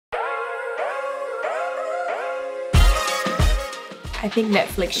I think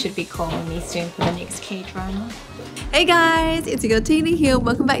Netflix should be calling me soon for the next K-drama. Hey guys, it's your girl Tina here.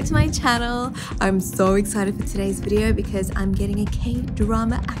 Welcome back to my channel. I'm so excited for today's video because I'm getting a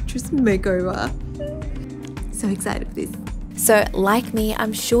K-drama actress makeover. So excited for this. So like me,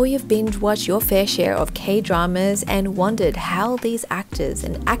 I'm sure you've binge watched your fair share of K-dramas and wondered how these actors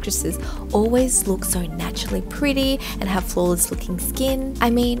and actresses always look so naturally pretty and have flawless looking skin.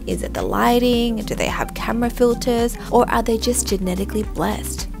 I mean, is it the lighting? Do they have camera filters? Or are they just genetically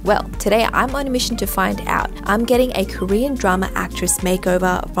blessed? Well, today I'm on a mission to find out. I'm getting a Korean drama actress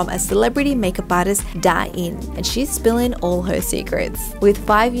makeover from a celebrity makeup artist, DAIN, and she's spilling all her secrets. With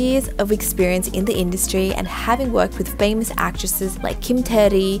 5 years of experience in the industry and having worked with famous actresses like Kim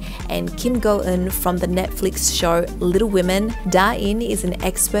Tae-ri and Kim Go-eun from the Netflix show Little Women, DAIN is an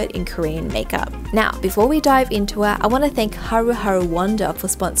expert in Korean makeup. Now, before we dive into it, I want to thank Haru Haru Wonder for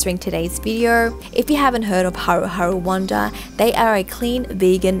sponsoring today's video. If you haven't heard of Haru Haru Wonder, they are a clean,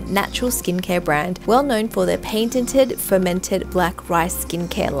 vegan, natural skincare brand well known for their patented fermented black rice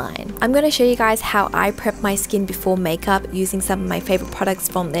skincare line. I'm going to show you guys how I prep my skin before makeup using some of my favorite products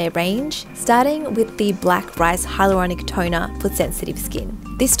from their range, starting with the black rice hyaluronic toner for sensitive skin.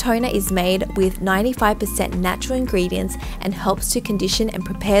 This toner is made with 95% natural ingredients and helps to condition and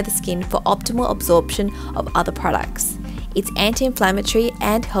prepare the skin for optimal absorption of other products. It's anti-inflammatory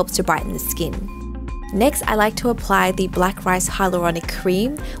and helps to brighten the skin. Next, I like to apply the Black Rice Hyaluronic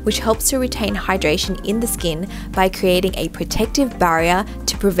Cream, which helps to retain hydration in the skin by creating a protective barrier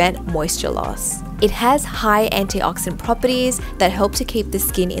to prevent moisture loss. It has high antioxidant properties that help to keep the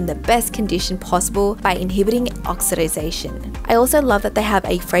skin in the best condition possible by inhibiting oxidation. I also love that they have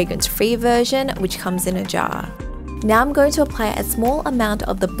a fragrance-free version, which comes in a jar. Now I'm going to apply a small amount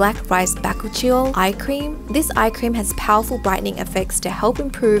of the Black Rice Bakuchiol eye cream. This eye cream has powerful brightening effects to help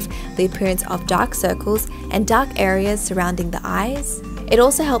improve the appearance of dark circles and dark areas surrounding the eyes. It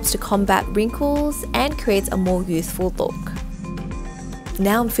also helps to combat wrinkles and creates a more youthful look.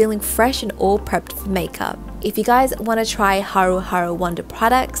 Now I'm feeling fresh and all prepped for makeup. If you guys want to try Haru Haru Wonder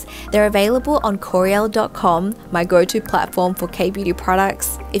products, they're available on Koreal.com, my go-to platform for K-beauty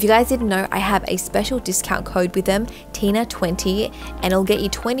products. If you guys didn't know, I have a special discount code with them, TINA20, and it'll get you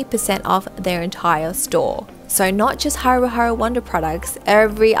 20% off their entire store. So not just Haru Haru Wonder products,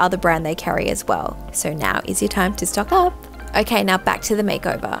 every other brand they carry as well. So now is your time to stock up. Okay, now back to the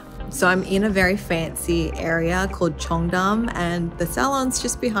makeover. So I'm in a very fancy area called Cheongdam and the salon's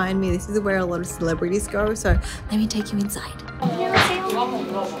just behind me. This is where a lot of celebrities go, so let me take you inside.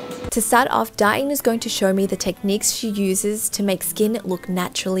 To start off, DAIN is going to show me the techniques she uses to make skin look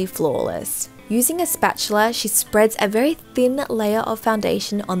naturally flawless. Using a spatula, she spreads a very thin layer of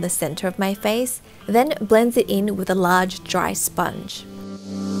foundation on the center of my face, then blends it in with a large dry sponge.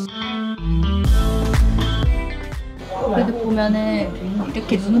 그래도 보면은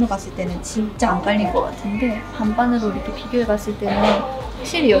이렇게 눈으로 봤을 때는 진짜 안 깔린 것 같은데 반반으로 이렇게 비교해 봤을 때는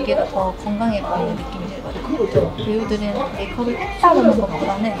확실히 여기가 더 건강해 보이는 느낌이 들거든요. 배우들은 메이크업을 했다 그러는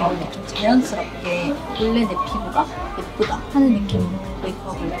것보다는 이렇게 좀 자연스럽게 원래 내 피부가 예쁘다 하는 느낌으로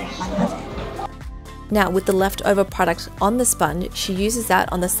메이크업을 많이 하세요. Now with the leftover product on the sponge, she uses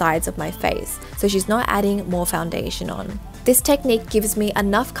that on the sides of my face, so she's not adding more foundation on. This technique gives me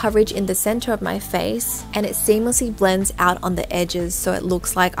enough coverage in the center of my face and it seamlessly blends out on the edges so it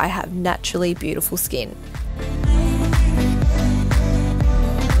looks like I have naturally beautiful skin.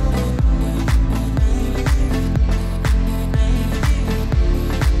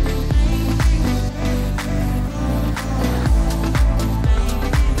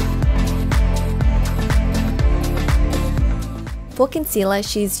 For concealer,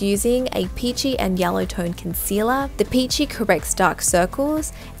 she's using a peachy and yellow tone concealer. The peachy corrects dark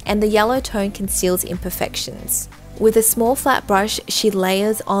circles and the yellow tone conceals imperfections. With a small flat brush, she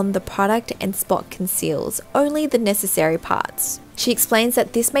layers on the product and spot conceals only the necessary parts. She explains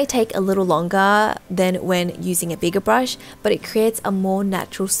that this may take a little longer than when using a bigger brush, but it creates a more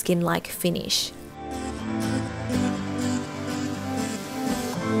natural skin-like finish.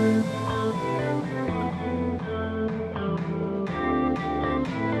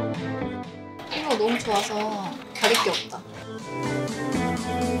 너무 좋아서 가릴 게 없다.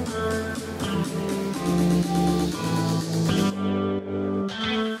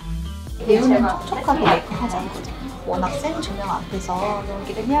 배우는 촉촉하게 메이크업 하지 않거든요. 워낙 센 조명 앞에서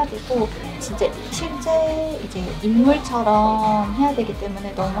연기를 해야 되고 진짜 실제 이제 인물처럼 해야 되기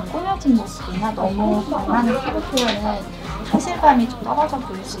때문에 너무 꾸며진 모습이나 너무 광나는 피부 표현은 현실감이 좀 떨어져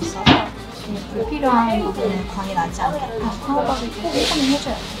보일 수 있어서 불필요한 부분은 광이 나지 않게끔 파우더를 꼭 해줘야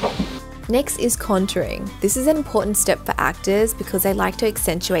돼요. Next is contouring. This is an important step for actors because they like to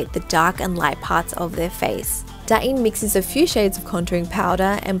accentuate the dark and light parts of their face. DAIN mixes a few shades of contouring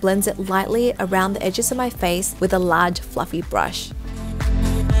powder and blends it lightly around the edges of my face with a large fluffy brush.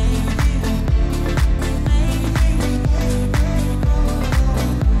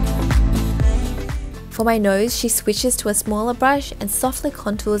 For my nose, she switches to a smaller brush and softly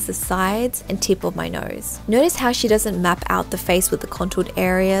contours the sides and tip of my nose. Notice how she doesn't map out the face with the contoured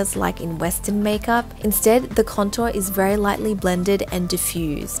areas like in Western makeup. Instead, the contour is very lightly blended and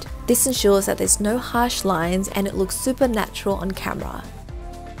diffused. This ensures that there's no harsh lines and it looks super natural on camera.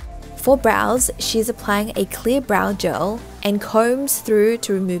 For brows, she's applying a clear brow gel and combs through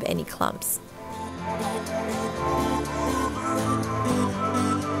to remove any clumps.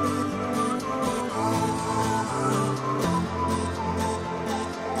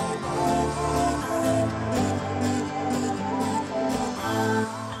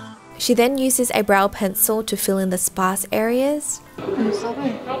 She then uses a brow pencil to fill in the sparse areas.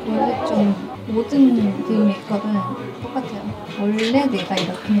 눈썹을 원래 좀 모든 DAIN 메이크업은 똑같아요. 원래 내가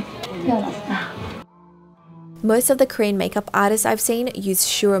이렇게 태어났어. Most of the Korean makeup artists I've seen use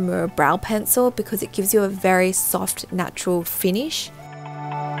Shiramura brow pencil because it gives you a very soft, natural finish.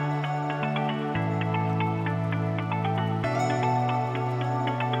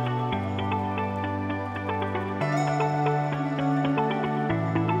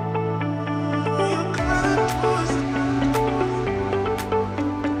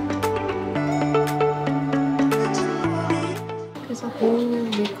 그래서 볼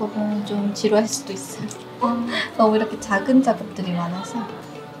메이크업은 좀 지루할 수도 있어요. 너무 이렇게 작은 작업들이 많아서.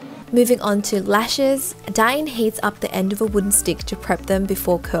 Moving on to lashes, DAIN heats up the end of a wooden stick to prep them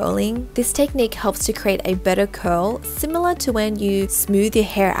before curling. This technique helps to create a better curl, similar to when you smooth your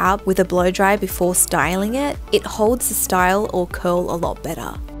hair out with a blow dry before styling it. It holds the style or curl a lot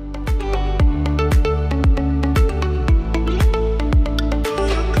better.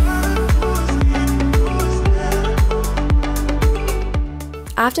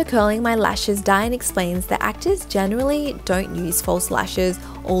 After curling my lashes, DAIN explains that actors generally don't use false lashes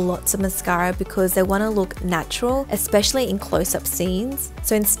or lots of mascara because they want to look natural, especially in close-up scenes.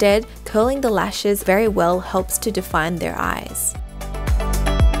 So instead, curling the lashes very well helps to define their eyes.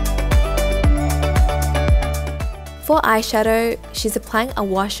 For eyeshadow, she's applying a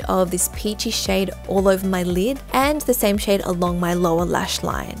wash of this peachy shade all over my lid and the same shade along my lower lash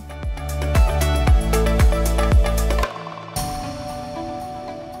line.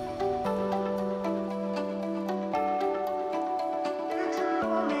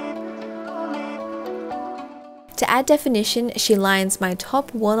 To add definition, she lines my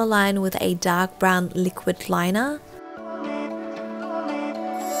top waterline with a dark brown liquid liner.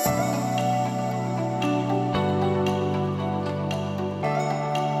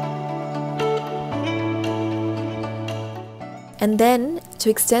 And then,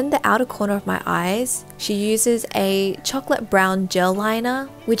 to extend the outer corner of my eyes, she uses a chocolate brown gel liner,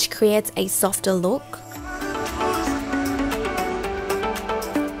 which creates a softer look.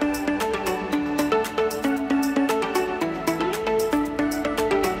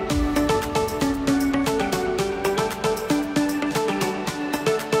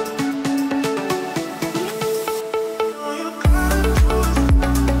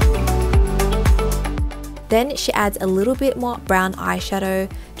 Then she adds a little bit more brown eyeshadow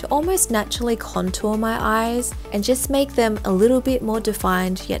to almost naturally contour my eyes and just make them a little bit more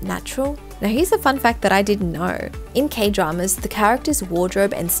defined yet natural. Now here's a fun fact that I didn't know. In K-dramas, the character's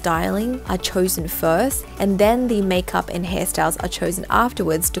wardrobe and styling are chosen first, and then the makeup and hairstyles are chosen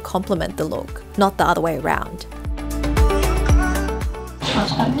afterwards to complement the look, not the other way around.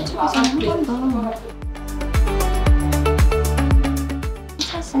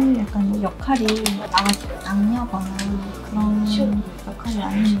 사실 약간 역할이 악녀거나 그런 역할이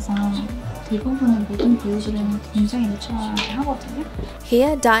아닌 이상 이 부분은 모든 배우들은 굉장히 내추럴하게 하거든요.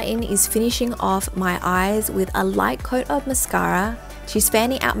 Here, DAIN is finishing off my eyes with a light coat of mascara. She's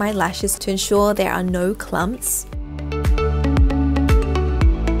fanning out my lashes to ensure there are no clumps.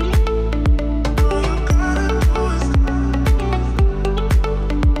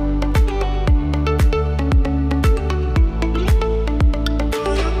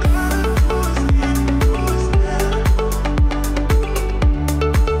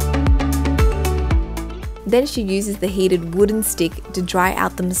 Then she uses the heated wooden stick to dry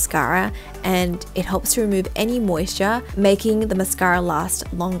out the mascara, and it helps to remove any moisture, making the mascara last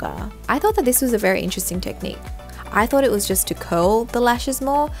longer. I thought that this was a very interesting technique. I thought it was just to curl the lashes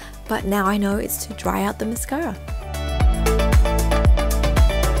more, but now I know it's to dry out the mascara.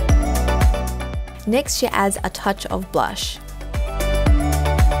 Next, she adds a touch of blush.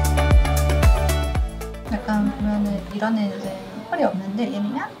 약간 보면은 이런 애는 펄이 없는데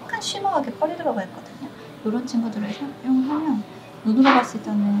얘는 약간 쉬머하게 펄이 들어가 있거든요. 이런 친구들을 사용하면 눈으로 봤을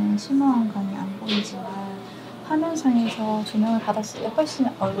때는 심오한 감이 안 보이지만 화면상에서 조명을 받았을 때 훨씬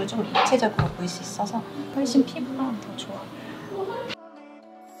얼굴이 좀 입체적으로 보일 수 있어서 훨씬 피부가 더 좋아요.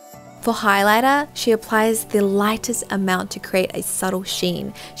 For highlighter, she applies the lightest amount to create a subtle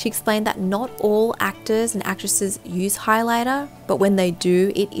sheen. She explained that not all actors and actresses use highlighter, but when they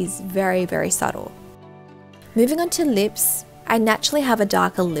do, it is very, very subtle. Moving on to lips, I naturally have a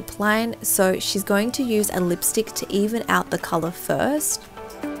darker lip line, so she's going to use a lipstick to even out the color first.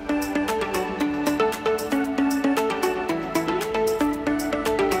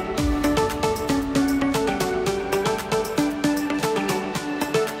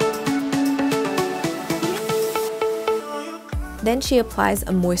 Then she applies a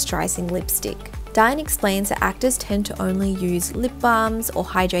moisturizing lipstick. DAIN explains that actors tend to only use lip balms or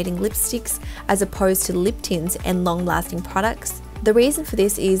hydrating lipsticks as opposed to lip tints and long-lasting products. The reason for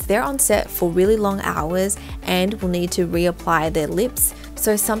this is they're on set for really long hours and will need to reapply their lips,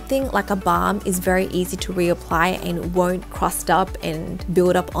 so something like a balm is very easy to reapply and won't crust up and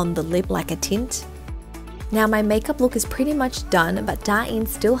build up on the lip like a tint. Now my makeup look is pretty much done, but DAIN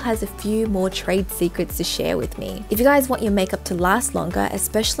still has a few more trade secrets to share with me. If you guys want your makeup to last longer,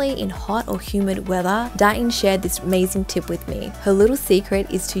 especially in hot or humid weather, DAIN shared this amazing tip with me. Her little secret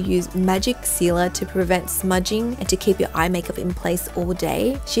is to use magic sealer to prevent smudging and to keep your eye makeup in place all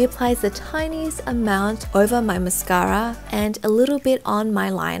day. She applies the tiniest amount over my mascara and a little bit on my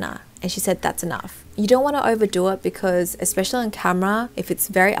liner. And she said that's enough. You don't want to overdo it because, especially on camera, if it's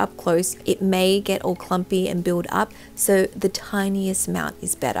very up close, it may get all clumpy and build up, so the tiniest amount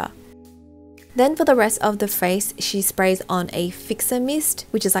is better. Then for the rest of the face, she sprays on a fixer mist,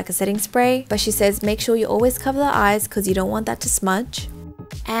 which is like a setting spray, but she says make sure you always cover the eyes because you don't want that to smudge.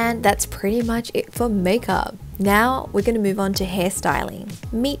 And that's pretty much it for makeup. Now we're going to move on to hairstyling.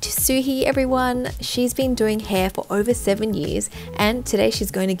 Meet Suhi, everyone. She's been doing hair for over 7 years, and today she's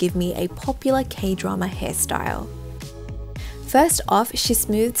going to give me a popular K-drama hairstyle. First off, she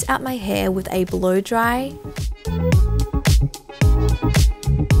smooths out my hair with a blow dry.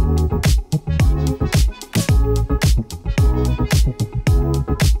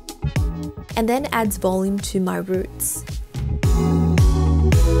 And then adds volume to my roots.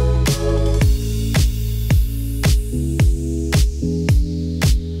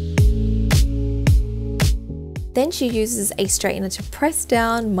 Then she uses a straightener to press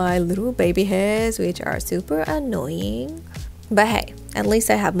down my little baby hairs, which are super annoying. But hey, at least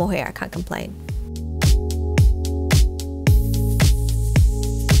I have more hair, I can't complain.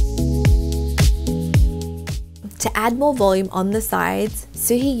 To add more volume on the sides,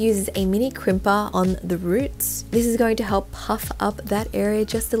 Suhi uses a mini crimper on the roots. This is going to help puff up that area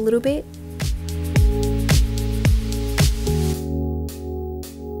just a little bit.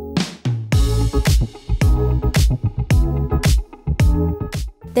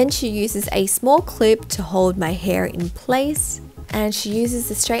 Then she uses a small clip to hold my hair in place, and she uses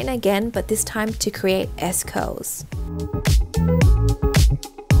the straightener again, but this time to create S-curls.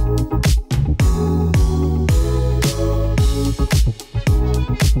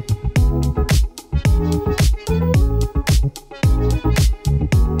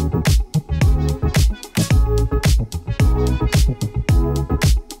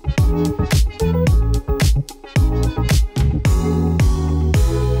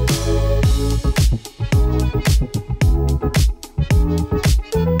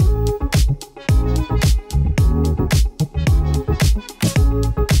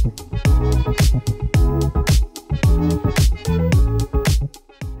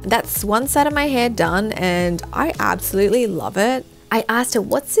 That's one side of my hair done and I absolutely love it. I asked her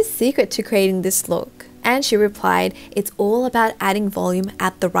what's the secret to creating this look, and she replied it's all about adding volume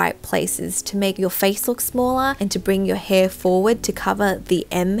at the right places to make your face look smaller and to bring your hair forward to cover the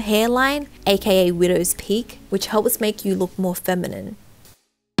M hairline, aka widow's peak, which helps make you look more feminine.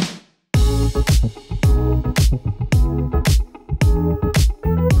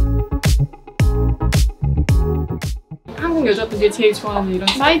 한국 여자분들이 제일 좋아하는 이런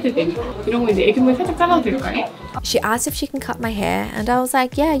사이드들 이런 거 이제 애교물 살짝 잘라도 될까요? She asked if she can cut my hair and I was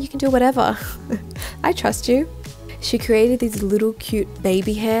like, yeah, you can do whatever. I trust you. She created these little cute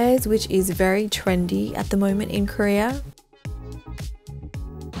baby hairs, which is very trendy at the moment in Korea.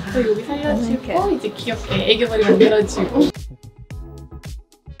 여기 살려주고 이제 귀엽게 애교머리 만들어주고.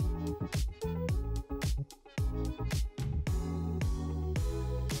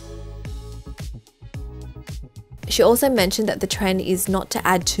 She also mentioned that the trend is not to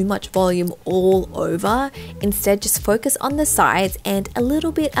add too much volume all over, instead just focus on the sides and a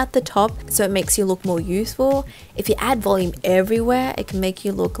little bit at the top so it makes you look more youthful. If you add volume everywhere, it can make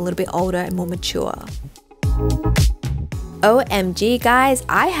you look a little bit older and more mature. OMG guys,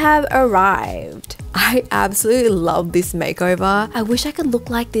 I have arrived. I absolutely love this makeover. I wish I could look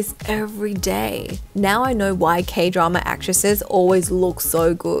like this every day. Now I know why K-drama actresses always look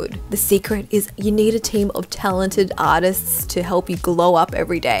so good. The secret is you need a team of talented artists to help you glow up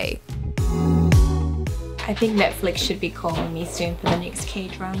every day. I think Netflix should be calling me soon for the next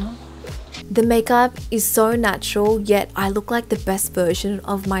K-drama. The makeup is so natural, yet I look like the best version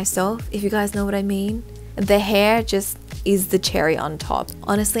of myself, if you guys know what I mean. The hair just is the cherry on top.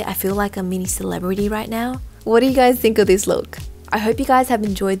 Honestly, I feel like a mini celebrity right now. What do you guys think of this look? I hope you guys have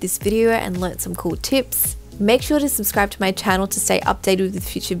enjoyed this video and learned some cool tips. Make sure to subscribe to my channel to stay updated with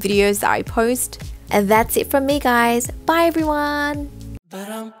future videos that I post. And that's it from me guys. Bye everyone!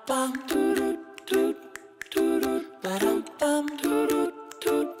 Ba-dum, bum,